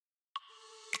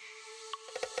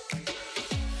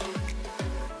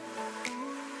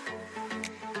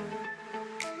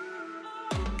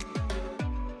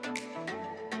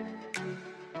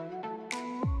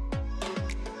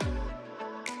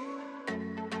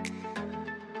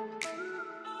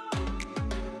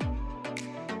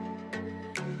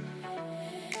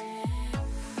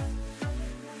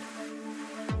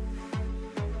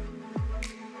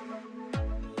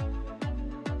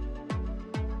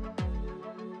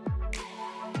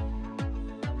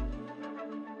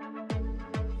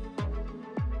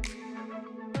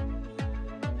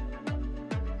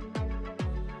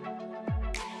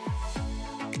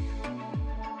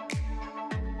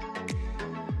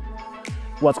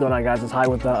What's going on, guys? It's Hi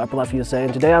with Upper Left USA,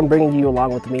 and today I'm bringing you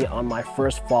along with me on my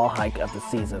first fall hike of the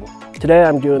season. Today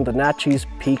I'm doing the Naches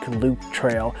Peak Loop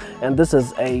trail, and this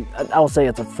is I will say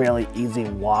it's a fairly easy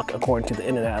walk according to the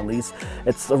internet at least.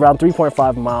 It's around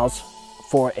 3.5 miles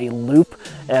for a loop,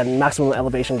 and maximum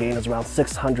elevation gain is around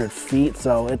 600 feet,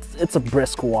 so it's a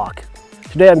brisk walk.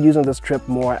 Today I'm using this trip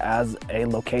more as a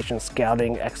location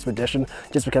scouting expedition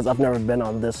just because I've never been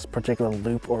on this particular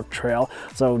loop or trail,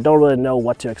 so don't really know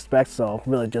what to expect, so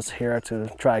really just here to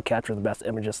try to capture the best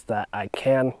images that I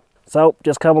can. So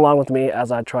just come along with me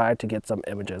as I try to get some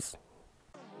images.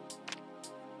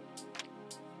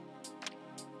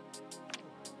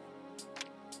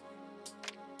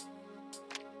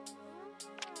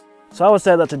 So I would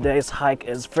say that today's hike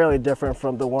is fairly different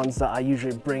from the ones that I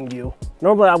usually bring you.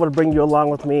 Normally I would bring you along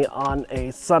with me on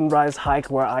a sunrise hike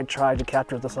where I try to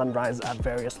capture the sunrise at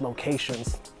various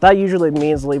locations. That usually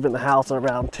means leaving the house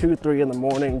around 2-3 in the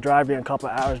morning, driving a couple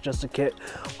hours just to get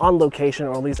on location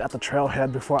or at least at the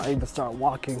trailhead before I even start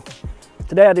walking.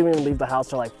 Today I didn't even leave the house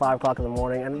till like 5 o'clock in the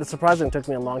morning, and it surprisingly took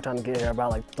me a long time to get here,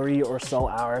 about like 3 or so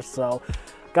hours. So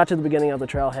got to the beginning of the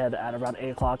trailhead at around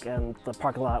 8 o'clock and the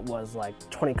parking lot was like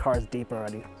 20 cars deep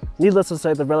already. Needless to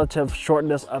say, the relative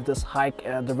shortness of this hike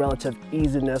and the relative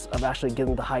easiness of actually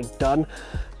getting the hike done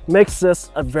makes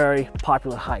this a very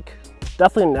popular hike.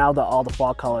 Definitely now that all the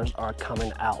fall colors are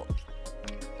coming out.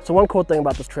 So one cool thing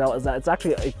about this trail is that it's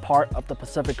actually a part of the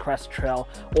Pacific Crest Trail,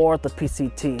 or the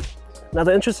PCT. Now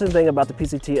the interesting thing about the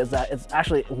PCT is that it's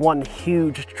actually one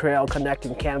huge trail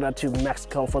connecting Canada to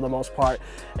Mexico for the most part,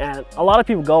 and a lot of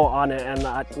people go on it, and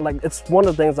it's one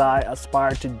of the things I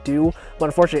aspire to do, but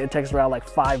unfortunately it takes around like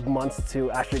 5 months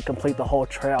to actually complete the whole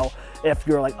trail if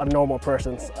you're like a normal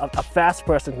person. A fast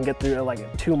person can get through it like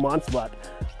in 2 months, but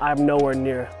I'm nowhere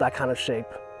near that kind of shape.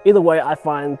 Either way, I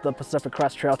find the Pacific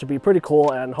Crest Trail to be pretty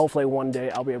cool, and hopefully one day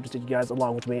I'll be able to take you guys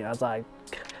along with me as I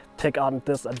take on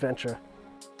this adventure.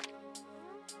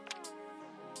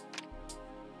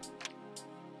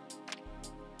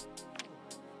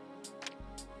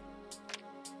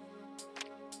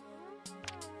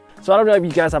 So I don't know if you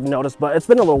guys have noticed, but it's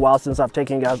been a little while since I've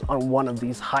taken you guys on one of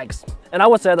these hikes. And I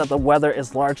would say that the weather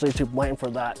is largely to blame for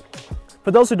that.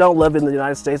 For those who don't live in the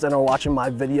United States and are watching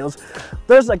my videos,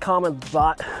 there's a common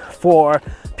thought for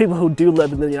people who do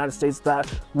live in the United States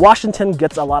that Washington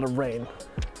gets a lot of rain.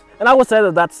 And I would say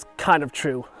that that's kind of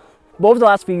true. But over the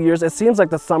last few years, it seems like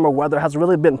the summer weather has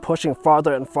really been pushing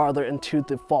farther and farther into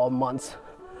the fall months.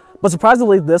 But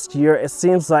surprisingly this year, it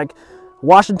seems like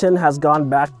Washington has gone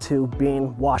back to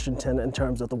being Washington in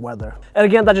terms of the weather. And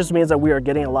again, that just means that we are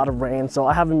getting a lot of rain, so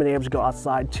I haven't been able to go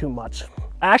outside too much.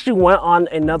 I actually went on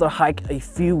another hike a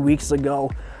few weeks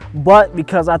ago, but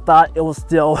because I thought it was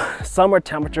still summer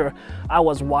temperature, I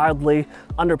was wildly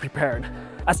underprepared.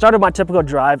 I started my typical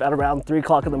drive at around 3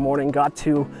 o'clock in the morning, got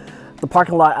to the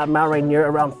parking lot at Mount Rainier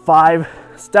around 5,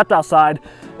 stepped outside,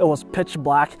 it was pitch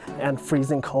black and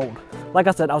freezing cold. Like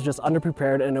I said, I was just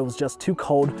underprepared and it was just too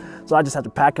cold, so I just had to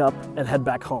pack up and head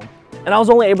back home. And I was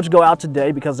only able to go out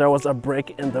today because there was a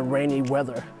break in the rainy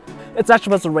weather. It's actually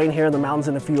supposed to rain here in the mountains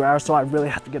in a few hours, so I really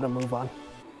have to get a move on.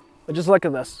 But just look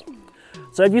at this.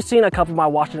 So if you've seen a couple of my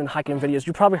Washington hiking videos,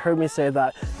 you probably heard me say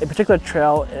that a particular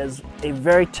trail is a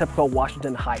very typical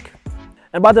Washington hike.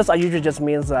 And by this, I usually just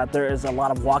means that there is a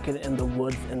lot of walking in the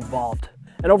woods involved.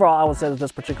 And overall, I would say that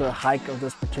this particular hike or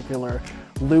this particular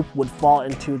loop would fall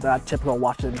into that typical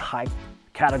Washington hike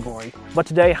category. But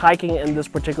today, hiking in this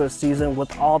particular season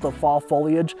with all the fall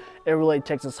foliage, it really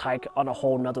takes this hike on a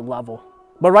whole nother level.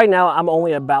 But right now, I'm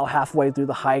only about halfway through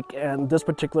the hike, and this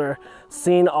particular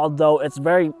scene, although it's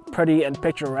very pretty and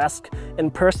picturesque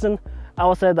in person, I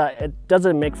would say that it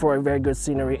doesn't make for a very good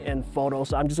scenery in photos,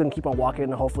 so I'm just gonna keep on walking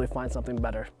and hopefully find something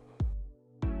better.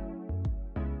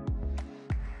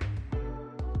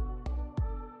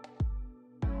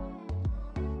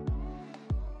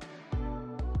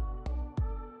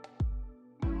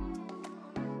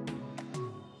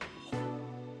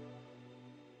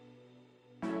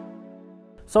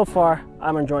 So far,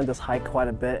 I'm enjoying this hike quite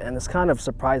a bit, and it's kind of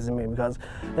surprising me because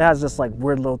it has just like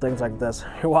weird little things like this.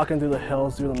 You're walking through the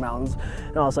hills, through the mountains,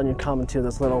 and all of a sudden you come into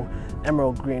this little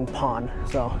emerald green pond.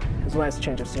 So it's a nice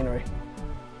change of scenery.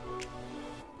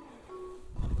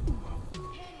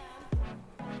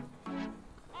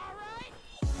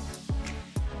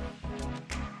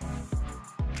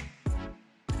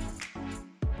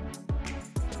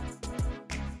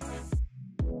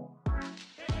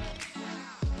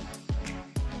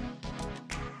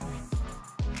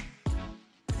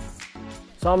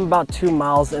 So I'm about 2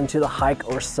 miles into the hike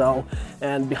or so,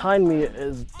 and behind me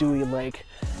is Dewey Lake.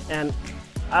 And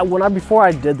Before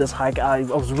I did this hike, I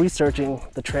was researching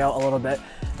the trail a little bit,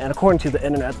 and according to the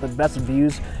internet, the best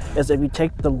views is if you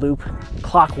take the loop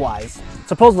clockwise.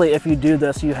 Supposedly, if you do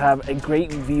this, you have a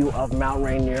great view of Mount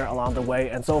Rainier along the way,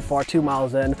 and so far 2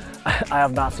 miles in, I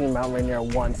have not seen Mount Rainier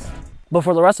once. But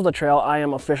for the rest of the trail, I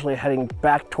am officially heading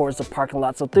back towards the parking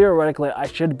lot, so theoretically, I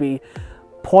should be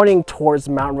pointing towards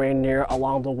Mount Rainier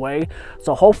along the way,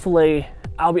 so hopefully,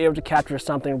 I'll be able to capture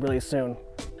something really soon.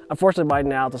 Unfortunately, by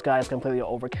now, the sky is completely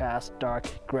overcast, dark,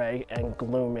 gray, and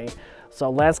gloomy. So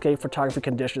landscape photography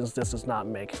conditions this does not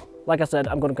make. Like I said,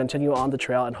 I'm going to continue on the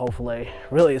trail and hopefully,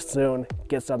 really soon,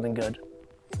 get something good.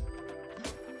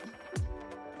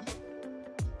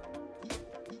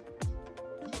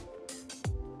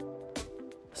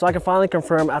 So I can finally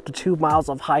confirm after 2 miles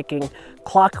of hiking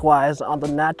clockwise on the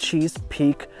Naches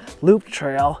Peak Loop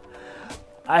trail,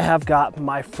 I have got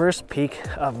my first peak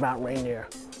of Mount Rainier.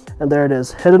 And there it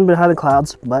is, hidden behind the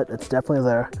clouds, but it's definitely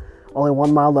there. Only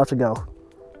 1 mile left to go.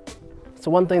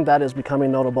 So one thing that is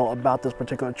becoming notable about this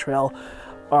particular trail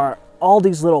are all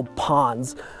these little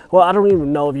ponds. Well, I don't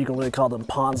even know if you can really call them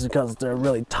ponds because they're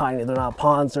really tiny. They're not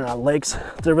ponds, they're not lakes.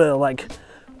 They're really like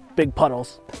big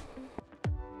puddles.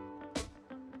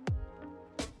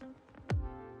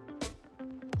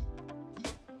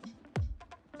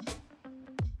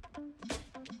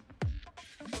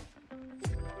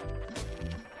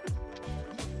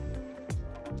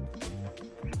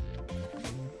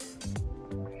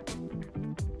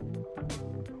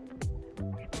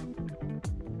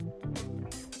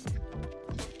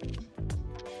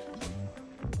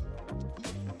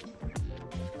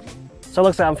 So it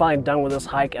looks like I'm finally done with this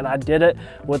hike, and I did it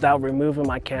without removing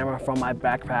my camera from my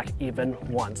backpack even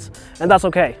once. And that's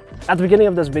okay. At the beginning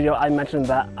of this video, I mentioned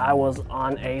that I was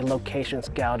on a location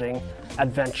scouting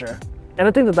adventure. And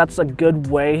I think that that's a good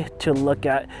way to look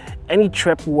at any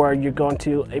trip where you're going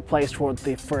to a place for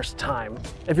the first time.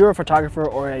 If you're a photographer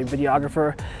or a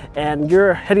videographer and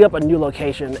you're hitting up a new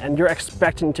location and you're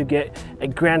expecting to get a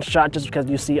grand shot just because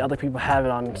you see other people have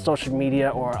it on social media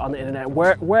or on the internet,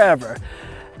 wherever,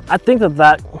 I think that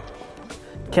that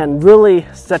can really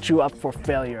set you up for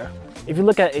failure. If you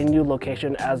look at a new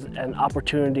location as an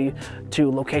opportunity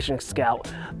to location scout,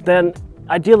 then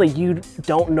ideally you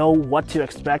don't know what to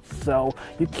expect, so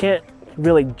you can't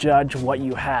really judge what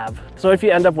you have. So if you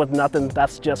end up with nothing,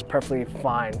 that's just perfectly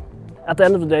fine. At the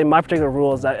end of the day, my particular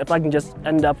rule is that if I can just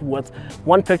end up with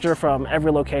one picture from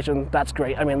every location, that's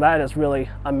great. I mean, that is really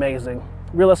amazing.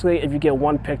 Realistically, if you get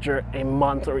one picture a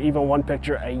month or even one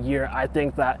picture a year, I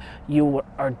think that you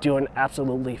are doing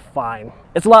absolutely fine.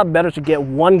 It's a lot better to get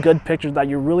one good picture that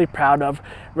you're really proud of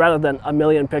rather than a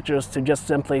million pictures to just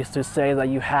simply to say that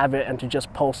you have it and to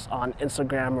just post on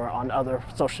Instagram or on other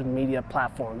social media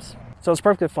platforms. So it's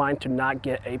perfectly fine to not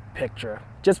get a picture.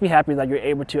 Just be happy that you're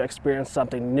able to experience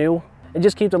something new and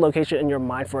just keep the location in your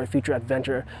mind for a future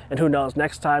adventure. And who knows,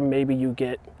 next time maybe you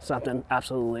get something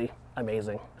absolutely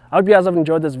amazing. I hope you guys have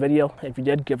enjoyed this video. If you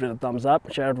did, give it a thumbs up,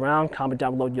 share it around, comment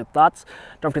down below your thoughts.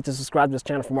 Don't forget to subscribe to this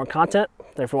channel for more content.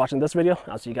 Thanks for watching this video.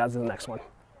 I'll see you guys in the next one.